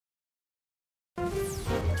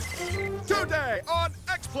Today on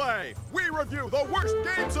X-Play, we review the worst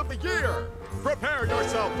games of the year. Prepare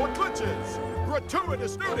yourself for glitches,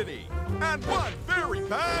 gratuitous nudity, and one very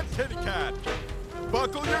bad kitty cat.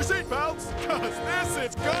 Buckle your seatbelts, cause this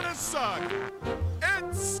is gonna suck.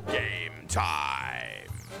 It's game time.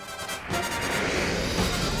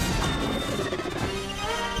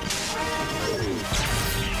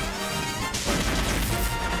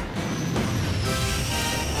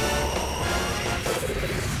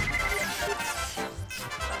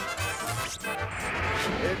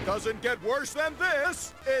 It doesn't get worse than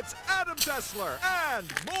this. It's Adam Dessler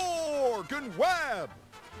and Morgan Webb.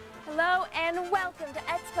 Hello and welcome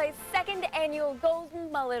to X-Play's second annual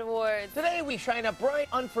Golden Mullet Awards. Today we shine a bright,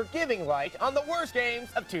 unforgiving light on the worst games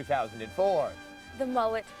of 2004. The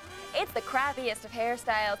mullet. It's the crappiest of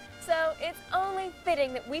hairstyles, so it's only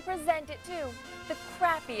fitting that we present it to the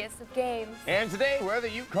crappiest of games. And today, whether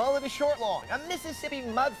you call it a short long, a Mississippi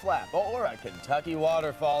mud flap, or a Kentucky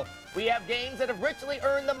waterfall, we have games that have richly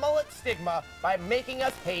earned the mullet stigma by making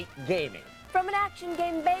us hate gaming. From an action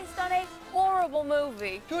game based on a horrible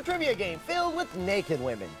movie, To a trivia game filled with naked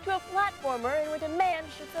women, to a platformer in which a man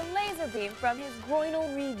shoots a laser beam from his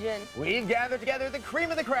groinal region. we've gathered together the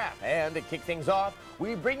cream of the crop. And to kick things off,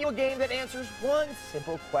 we bring you a game that answers one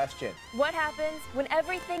simple question. What happens when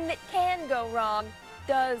everything that can go wrong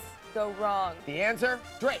does go wrong? The answer?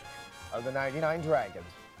 Drake of the 99 Dragons.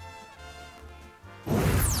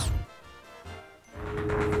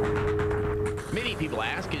 Many people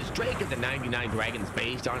ask, is Drake of the 99 Dragons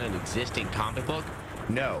based on an existing comic book?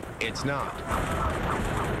 No, it's not.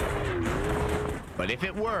 But if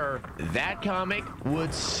it were, that comic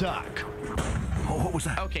would suck. What was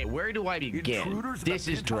that? Okay, where do I begin? This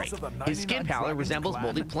is Drake. His skin pallor resembles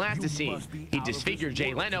moldy plasticine. He disfigured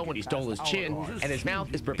Jay Leno when he stole his chin, and his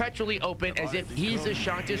mouth is perpetually open as if he's as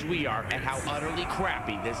shocked as we are at how utterly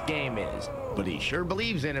crappy this game is. But he sure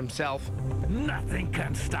believes in himself. Nothing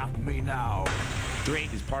can stop me now.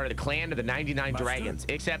 Drake is part of the clan of the 99 Dragons,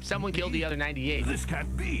 except someone killed the other 98. This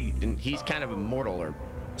can't be. And he's kind of immortal or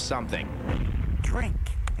something. Drink,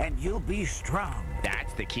 and you'll be strong.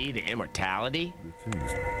 That's the key to immortality? The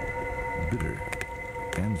taste, bitter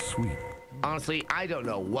and sweet. Honestly, I don't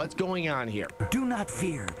know what's going on here. Do not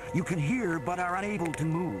fear. You can hear but are unable to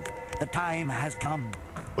move. The time has come.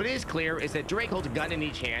 What is clear is that Drake holds a gun in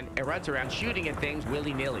each hand and runs around shooting at things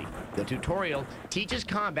willy-nilly. The tutorial teaches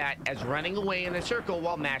combat as running away in a circle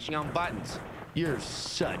while mashing on buttons. You're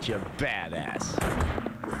such a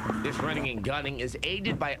badass. This running and gunning is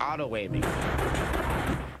aided by auto-aiming.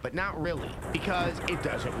 But not really, because it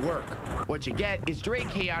doesn't work. What you get is Drake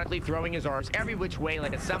chaotically throwing his arms every which way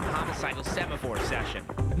like some homicidal semaphore session.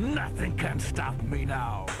 Nothing can stop me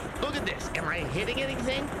now. Look at this. Am I hitting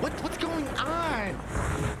anything? What's going on?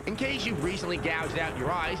 In case you've recently gouged out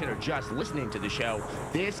your eyes and are just listening to the show,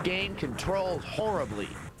 this game controls horribly.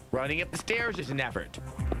 Running up the stairs is an effort.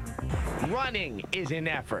 Running is an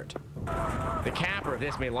effort. The capper of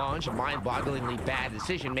this melange of mind-bogglingly bad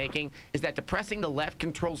decision-making is that depressing the left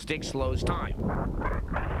control stick slows time.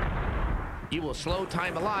 You will slow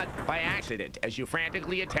time a lot by accident as you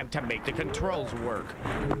frantically attempt to make the controls work.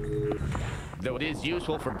 Though it is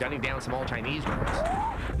useful for gunning down small Chinese ones.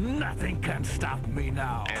 Nothing can stop me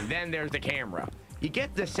now. And then there's the camera. You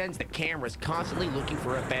get the sense the camera's constantly looking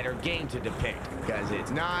for a better game to depict, because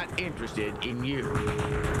it's not interested in you.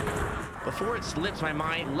 Before it slips my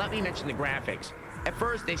mind, let me mention the graphics. At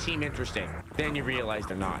first, they seem interesting. Then you realize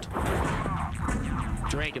they're not.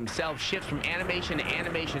 Drake himself shifts from animation to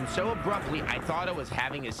animation so abruptly I thought I was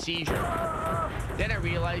having a seizure. Then I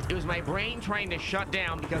realized it was my brain trying to shut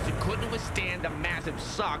down because it couldn't withstand the massive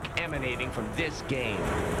suck emanating from this game.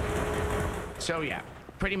 So yeah,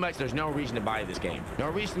 pretty much there's no reason to buy this game. No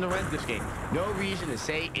reason to rent this game. No reason to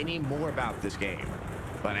say any more about this game.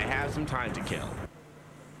 But I have some time to kill.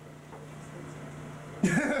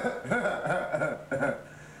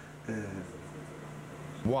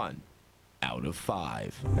 1 out of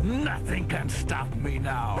 5. Nothing can stop me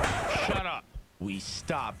now. Shut up. We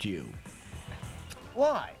stopped you.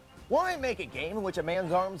 Why? Why make a game in which a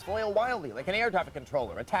man's arms flail wildly like an air traffic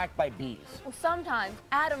controller attacked by bees? Well, sometimes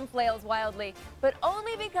Adam flails wildly, but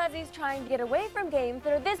only because he's trying to get away from games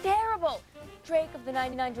that are this terrible. Drake of the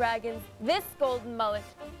 99 Dragons, this golden mullet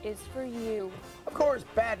is for you. Of course,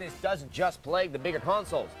 badness doesn't just plague the bigger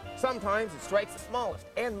consoles. Sometimes it strikes the smallest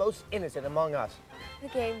and most innocent among us. The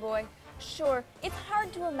Game Boy. Sure, it's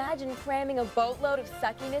hard to imagine cramming a boatload of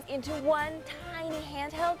suckiness into one tiny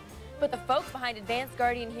handheld, but the folks behind Advanced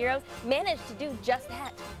Guardian Heroes managed to do just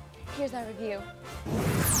that. Here's our review.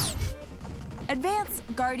 Advance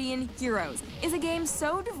Guardian Heroes is a game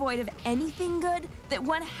so devoid of anything good that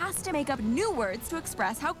one has to make up new words to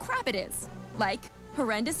express how crap it is. Like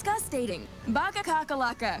horrendous gustating, baka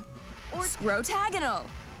kakalaka, or scrotagonal.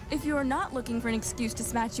 If you're not looking for an excuse to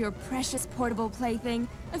smash your precious portable plaything,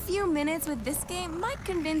 a few minutes with this game might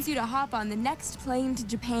convince you to hop on the next plane to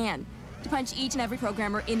Japan to punch each and every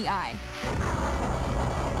programmer in the eye.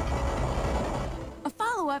 A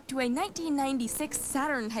follow-up to a 1996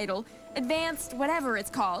 Saturn title, Advanced whatever it's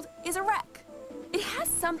called, is a wreck. It has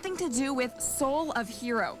something to do with Soul of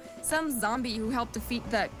Hero, some zombie who helped defeat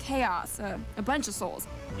the Chaos, a bunch of souls.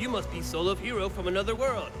 You must be Soul of Hero from another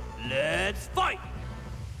world. Let's fight!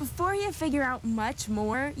 Before you figure out much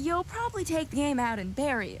more, you'll probably take the game out and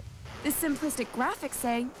bury it. The simplistic graphics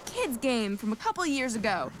say, kids game from a couple years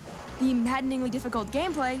ago. The maddeningly difficult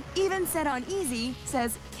gameplay, even set on easy,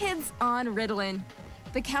 says kids on Ritalin.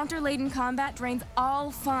 The counter-laden combat drains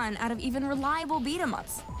all fun out of even reliable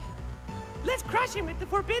beat-em-ups. Let's crush him with the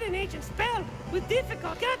Forbidden Agent spell with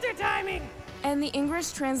difficult counter timing! And the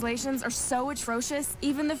English translations are so atrocious,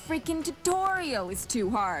 even the freaking tutorial is too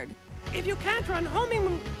hard. If you can't run homing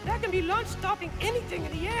move, that can be launch stopping anything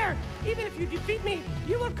in the air. Even if you defeat me,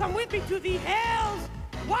 you will come with me to the hells.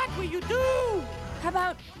 What will you do? How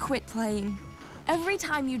about quit playing? Every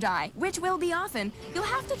time you die, which will be often, you'll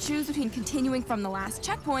have to choose between continuing from the last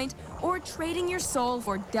checkpoint or trading your soul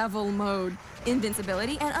for devil mode,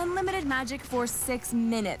 invincibility, and unlimited magic for 6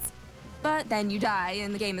 minutes. But then you die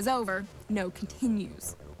and the game is over. No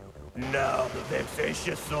continues. Now the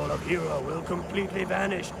vexatious Soul of Hero will completely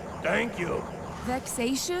vanish. Thank you.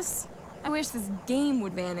 Vexatious? I wish this game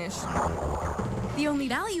would vanish. The only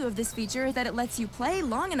value of this feature is that it lets you play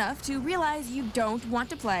long enough to realize you don't want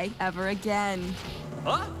to play ever again.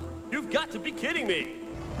 Huh? You've got to be kidding me.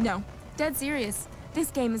 No, dead serious.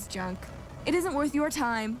 This game is junk. It isn't worth your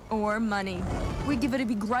time or money. We give it a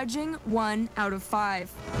begrudging 1 out of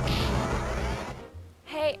 5.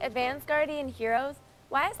 Hey, Advanced Guardian Heroes,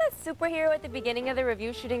 why is that superhero at the beginning of the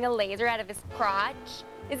review shooting a laser out of his crotch?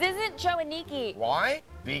 This isn't Choaniki. Why?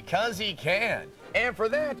 Because he can. And for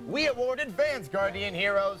that, we awarded Advanced Guardian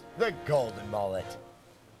Heroes the Golden Mullet.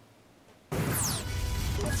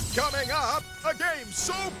 Coming up, a game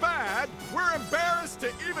so bad, we're embarrassed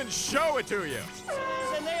to even show it to you.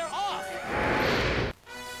 And they are off.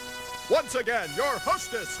 Once again, your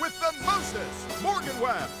hostess with the mostest, Morgan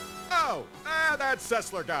Webb. Oh, that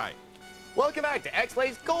Sessler guy. Welcome back to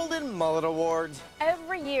X-Play's Golden Mullet Awards.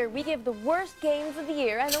 Every year, we give the worst games of the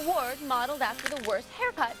year an award modeled after the worst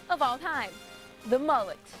haircut of all time, the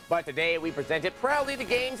mullet. But today, we present it proudly to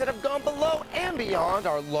games that have gone below and beyond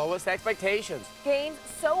our lowest expectations. Games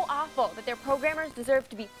so awful that their programmers deserve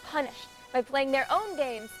to be punished by playing their own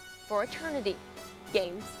games for eternity.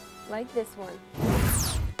 Games like this one.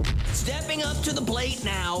 Stepping up to the plate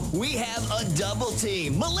now, we have a double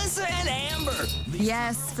team, Melissa and Amber.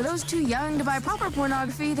 Yes, for those too young to buy proper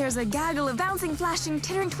pornography, there's a gaggle of bouncing, flashing,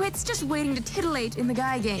 tittering twits just waiting to titillate in the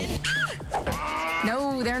guy game.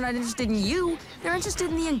 No, they're not interested in you. They're interested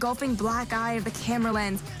in the engulfing black eye of the camera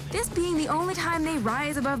lens, this being the only time they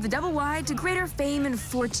rise above the double wide to greater fame and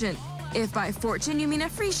fortune. If by fortune you mean a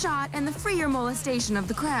free shot and the freer molestation of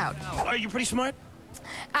the crowd. Are you pretty smart?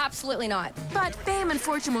 Absolutely not. But fame and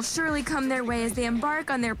fortune will surely come their way as they embark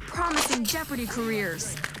on their promising Jeopardy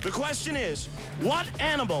careers. The question is, what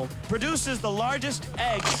animal produces the largest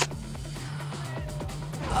eggs?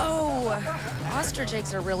 Oh, ostrich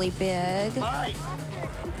eggs are really big.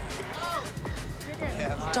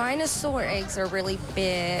 Dinosaur eggs are really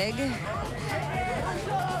big.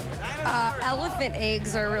 Elephant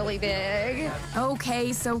eggs are really big.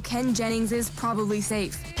 Okay, so Ken Jennings is probably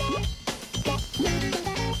safe.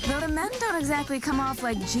 Though the men don't exactly come off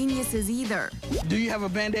like geniuses either. Do you have a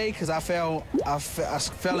Band-Aid? Because I fell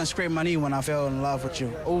and scraped my knee when I fell in love with you.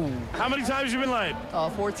 Ooh. How many times you been late?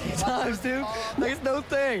 14 times, dude. Like, it's no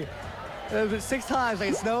thing. 6 times, like,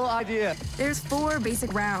 it's no idea. There's 4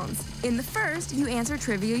 basic rounds. In the first, you answer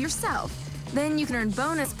trivia yourself. Then you can earn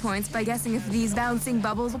bonus points by guessing if these bouncing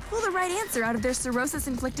bubbles will pull the right answer out of their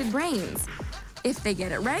cirrhosis-inflicted brains. If they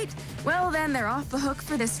get it right, well, then they're off the hook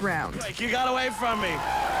for this round. Like, you got away from me.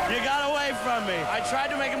 You got away from me. I tried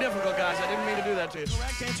to make him difficult, guys. I didn't mean to do that to you.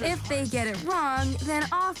 If they get it wrong, then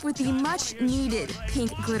off with the much-needed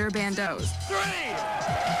pink glitter bandeaus. 3!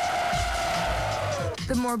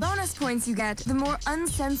 The more bonus points you get, the more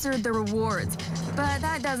uncensored the rewards. But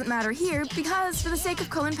that doesn't matter here, because for the sake of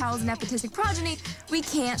Colin Powell's nepotistic progeny, we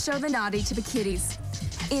can't show the naughty to the kiddies.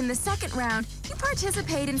 In the second round, you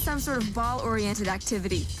participate in some sort of ball-oriented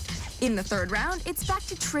activity. In the third round, it's back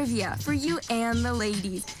to trivia for you and the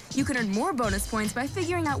ladies. You can earn more bonus points by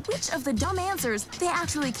figuring out which of the dumb answers they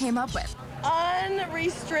actually came up with.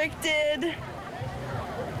 Unrestricted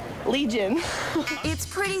Legion. It's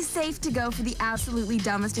pretty safe to go for the absolutely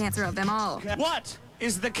dumbest answer of them all. What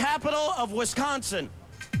is the capital of Wisconsin?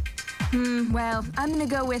 Well, I'm gonna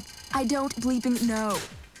go with I don't bleeping know.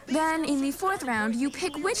 Then, in the fourth round, you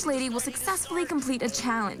pick which lady will successfully complete a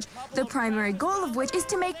challenge, the primary goal of which is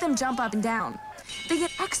to make them jump up and down. They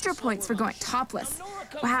get extra points for going topless.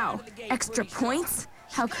 Wow, extra points?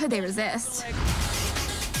 How could they resist?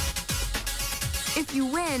 If you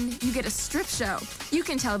win, you get a strip show. You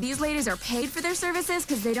can tell these ladies are paid for their services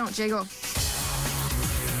because they don't jiggle.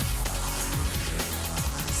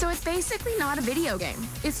 So it's basically not a video game.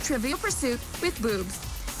 It's Trivial Pursuit with boobs.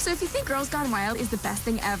 So if you think Girls Gone Wild is the best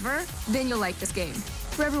thing ever, then you'll like this game.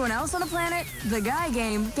 For everyone else on the planet, the guy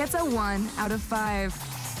game gets a 1 out of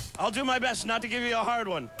 5. I'll do my best not to give you a hard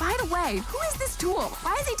one. By the way, who is this tool?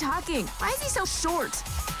 Why is he talking? Why is he so short?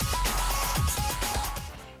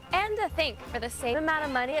 And to think, for the same amount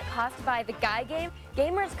of money it cost to buy the Guy game,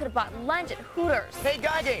 gamers could have bought lunch at Hooters. Hey,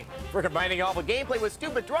 Guy Game, for combining awful gameplay with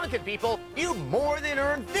stupid drunken people, you more than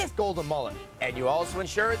earned this golden mullet. And you also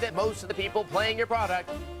ensured that most of the people playing your product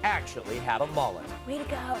actually have a mullet. Way to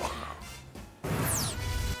go.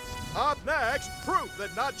 Up next, proof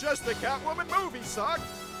that not just the Catwoman movie sucked.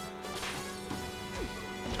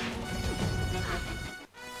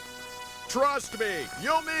 Trust me,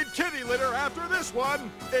 you'll need kitty litter after this one.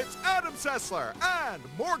 It's Adam Sessler and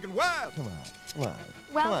Morgan Webb. Come on.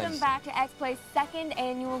 Welcome back to X-Play's second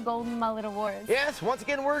annual Golden Mullet Awards. Yes, once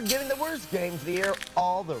again, we're giving the worst games of the year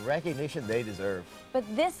all the recognition they deserve. But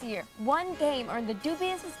this year, one game earned the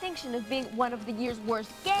dubious distinction of being one of the year's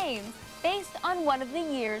worst games based on one of the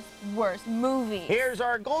year's worst movies. Here's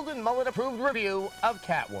our Golden Mullet approved review of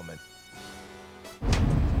Catwoman.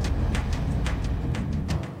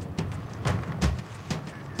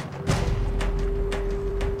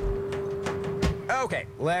 Okay,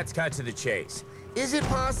 let's cut to the chase. Is it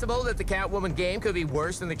possible that the Catwoman game could be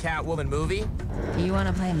worse than the Catwoman movie? You want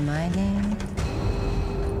to play my game?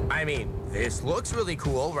 I mean, this looks really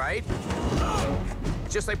cool, right?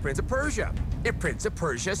 Just like Prince of Persia. If Prince of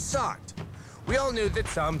Persia sucked. We all knew that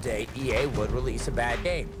someday EA would release a bad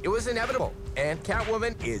game. It was inevitable, and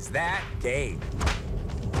Catwoman is that game.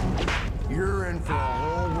 You're in for a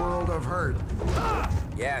whole world of hurt.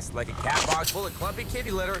 Yes, like a cat box full of clumpy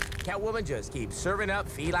kitty litter, Catwoman just keeps serving up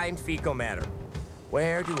feline fecal matter.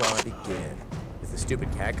 Where do I begin? With the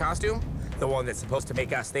stupid cat costume? The one that's supposed to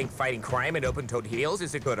make us think fighting crime in open-toed heels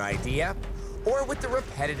is a good idea? Or with the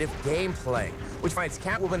repetitive gameplay, which finds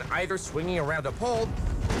Catwoman either swinging around a pole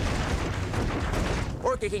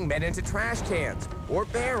or kicking men into trash cans, or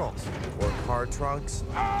barrels, or car trunks.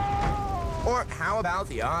 Or how about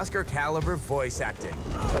the Oscar-caliber voice acting?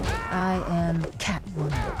 I am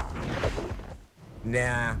Catwoman.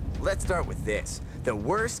 Nah, let's start with this. The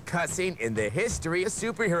worst cutscene in the history of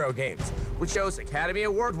superhero games, which shows Academy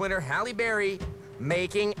Award winner Halle Berry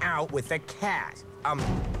making out with a cat.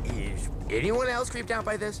 Is anyone else creeped out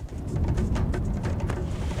by this?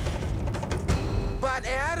 But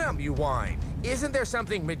Adam, you whine. Isn't there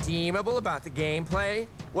something redeemable about the gameplay?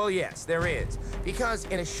 Well, yes, there is. Because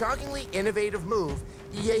in a shockingly innovative move,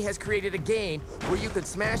 EA has created a game where you can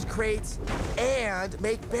smash crates and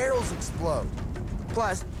make barrels explode.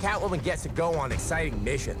 Plus, Catwoman gets to go on exciting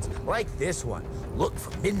missions, like this one. Look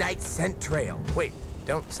for Midnight Scent Trail. Wait,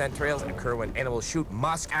 don't scent trails occur when animals shoot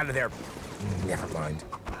musk out of their... Never mind.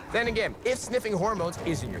 Then again, if sniffing hormones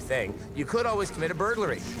isn't your thing, you could always commit a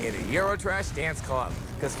burglary in a Eurotrash dance club,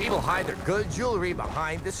 because people hide their good jewelry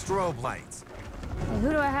behind the strobe lights. Who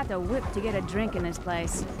do I have to whip to get a drink in this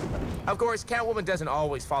place? Of course, Catwoman doesn't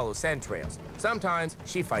always follow scent trails. Sometimes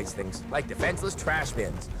she fights things like defenseless trash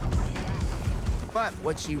bins. But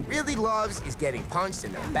what she really loves is getting punched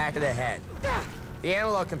in the back of the head. The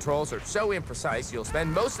analog controls are so imprecise, you'll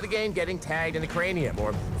spend most of the game getting tagged in the cranium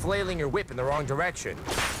or flailing your whip in the wrong direction.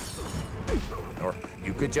 Or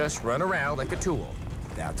you could just run around like a tool.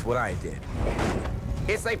 That's what I did.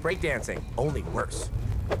 It's like breakdancing, only worse.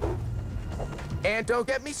 And don't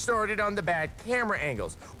get me started on the bad camera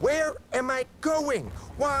angles. Where am I going?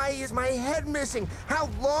 Why is my head missing? How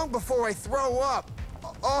long before I throw up?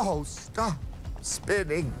 Oh, stop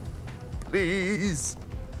spinning, please.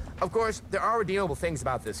 Of course, there are redeemable things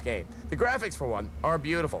about this game. The graphics, for one, are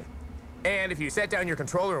beautiful. And if you set down your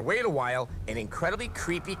controller and wait a while, an incredibly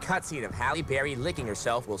creepy cutscene of Halle Berry licking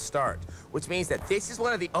herself will start, which means that this is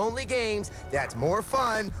one of the only games that's more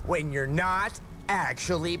fun when you're not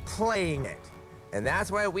actually playing it. And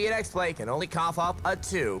that's why we at X-Play can only cough up a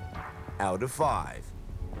 2 out of 5.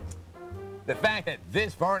 The fact that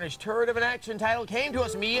this varnished turd of an action title came to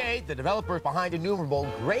us from EA, the developers behind innumerable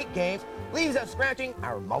great games, leaves us scratching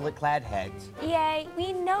our mullet-clad heads. EA,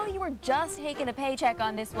 we know you were just taking a paycheck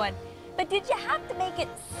on this one, but did you have to make it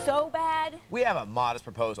so bad? We have a modest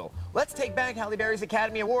proposal. Let's take back Halle Berry's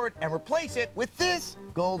Academy Award and replace it with this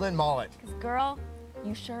golden mullet. 'Cause girl,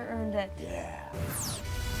 you sure earned it. Yeah.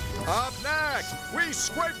 Up next, we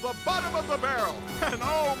scrape the bottom of the barrel, and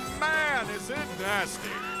oh man, is it nasty.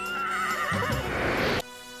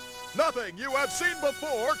 Nothing you have seen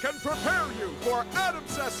before can prepare you for Adam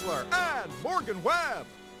Sessler and Morgan Webb.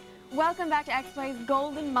 Welcome back to X-Play's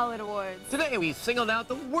Golden Mullet Awards. Today we singled out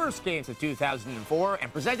the worst games of 2004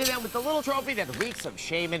 and presented them with the little trophy that reeks of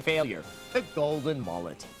shame and failure, the golden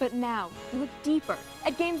mullet. But now, we look deeper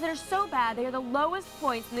at games that are so bad they are the lowest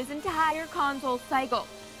points in this entire console cycle.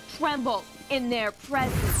 Tremble in their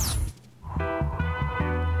presence.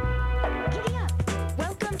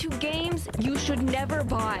 Welcome to Games You Should Never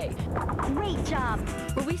Buy. Great job.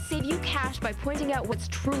 Where we save you cash by pointing out what's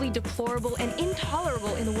truly deplorable and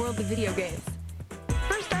intolerable in the world of video games.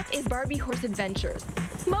 First up is Barbie Horse Adventures.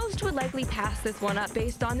 Most would likely pass this one up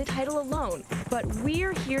based on the title alone, but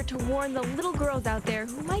we're here to warn the little girls out there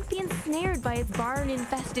who might be ensnared by its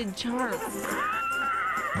barn-infested charms.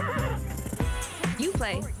 You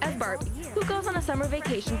play as Barbie, who goes on a summer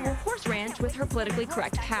vacation to a horse ranch with her politically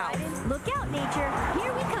correct pals. Look out, nature.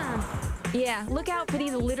 Here we come. Yeah, look out for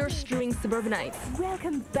these litter-strewing suburbanites.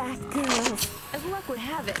 Welcome back, girls. As luck would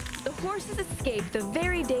have it, the horses escape the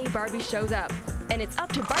very day Barbie shows up, and it's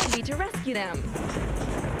up to Barbie to rescue them.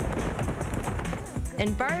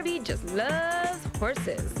 And Barbie just loves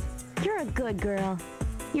horses. You're a good girl.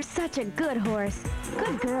 You're such a good horse.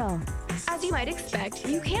 Good girl. As you might expect,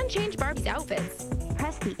 you can change Barbie's outfits.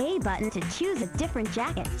 Press the A button to choose a different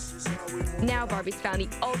jacket. Now Barbie's found the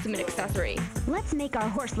ultimate accessory. Let's make our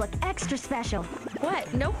horse look extra special.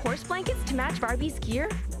 What? No horse blankets to match Barbie's gear?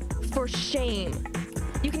 For shame.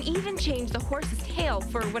 You can even change the horse's tail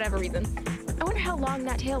for whatever reason. I wonder how long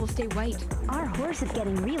that tail will stay white. Our horse is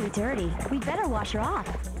getting really dirty. We'd better wash her off.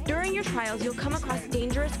 During your trials, you'll come across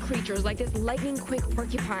dangerous creatures like this lightning-quick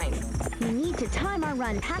porcupine. We need to time our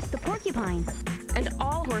run past the porcupine. And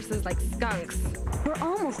all horses like skunks. We're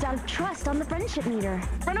almost out of trust on the friendship meter.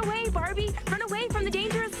 Run away, Barbie! Run away from the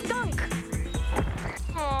dangerous skunk!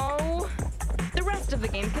 Oh. The rest of the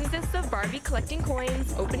game consists of Barbie collecting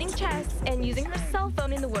coins, opening chests, and using her cell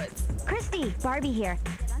phone in the woods. Christy, Barbie here.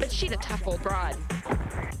 But she's a tough old broad.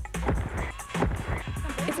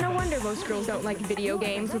 It's no wonder most girls don't like video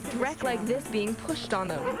games with dreck like this being pushed on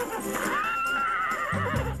them.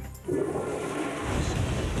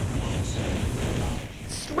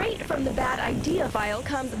 Straight from the bad idea file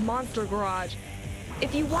comes Monster Garage.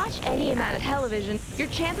 If you watch any amount of television, your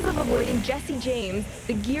chances of avoiding Jesse James,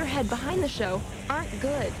 the gearhead behind the show, aren't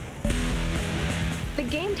good. The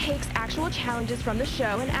game takes actual challenges from the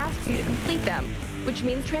show and asks you to complete them, which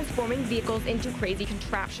means transforming vehicles into crazy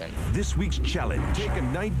contraptions. This week's challenge, take a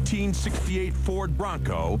 1968 Ford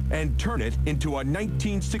Bronco and turn it into a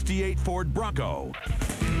 1968 Ford Bronco.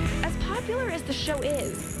 As popular as the show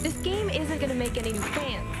is, this game isn't going to make any new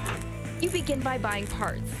fans. You begin by buying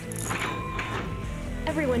parts.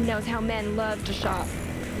 Everyone knows how men love to shop.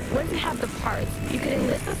 Once you have the parts, you can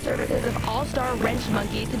enlist the services of all-star wrench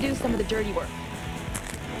monkeys to do some of the dirty work.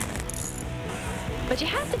 But you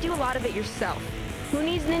have to do a lot of it yourself. Who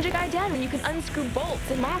needs Ninja Gaiden when you can unscrew bolts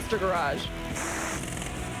in Monster Garage?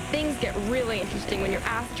 Things get really interesting when you're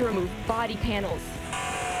asked to remove body panels.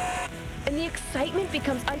 And the excitement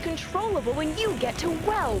becomes uncontrollable when you get to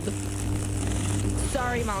weld.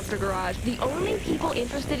 Sorry, Monster Garage. The only people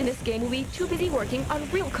interested in this game will be too busy working on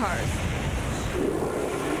real cars.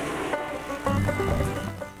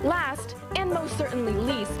 Last, and most certainly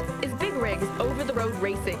least, is Big Rig's over-the-road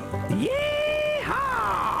racing.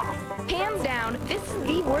 Yeehaw! Hands down, this is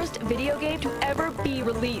the worst video game to ever be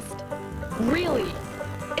released. Really.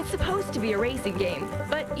 It's supposed to be a racing game,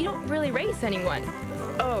 but you don't really race anyone.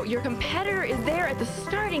 Oh, your competitor is there at the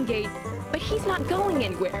starting gate, but he's not going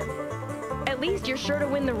anywhere. At least you're sure to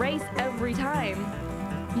win the race every time.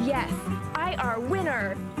 Yes, I are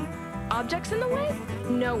winner. Objects in the way?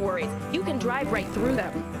 No worries, you can drive right through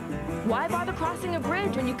them. Why bother crossing a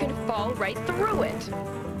bridge when you can fall right through it?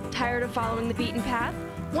 Tired of following the beaten path?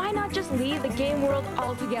 Why not just leave the game world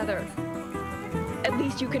altogether? At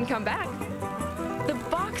least you can come back. The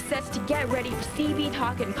box says to get ready for CB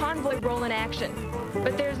talk and convoy roll in action.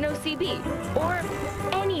 But there's no CB, or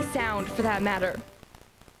any sound for that matter.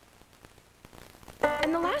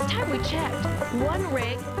 And the last time we checked, one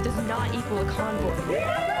rig does not equal a convoy.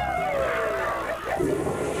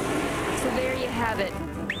 there you have it.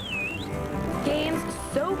 Games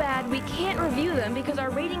so bad we can't review them because our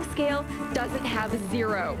rating scale doesn't have a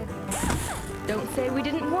 0. Don't say we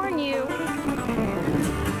didn't warn you.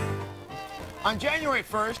 On January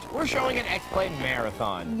 1st, we're showing an X-Play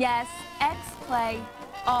marathon. Yes, X-Play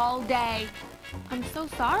all day. I'm so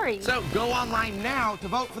sorry. So go online now to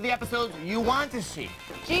vote for the episodes you want to see.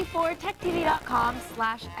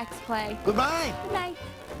 G4techtv.com/xplay. Goodbye. Good night.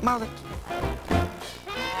 Mullet.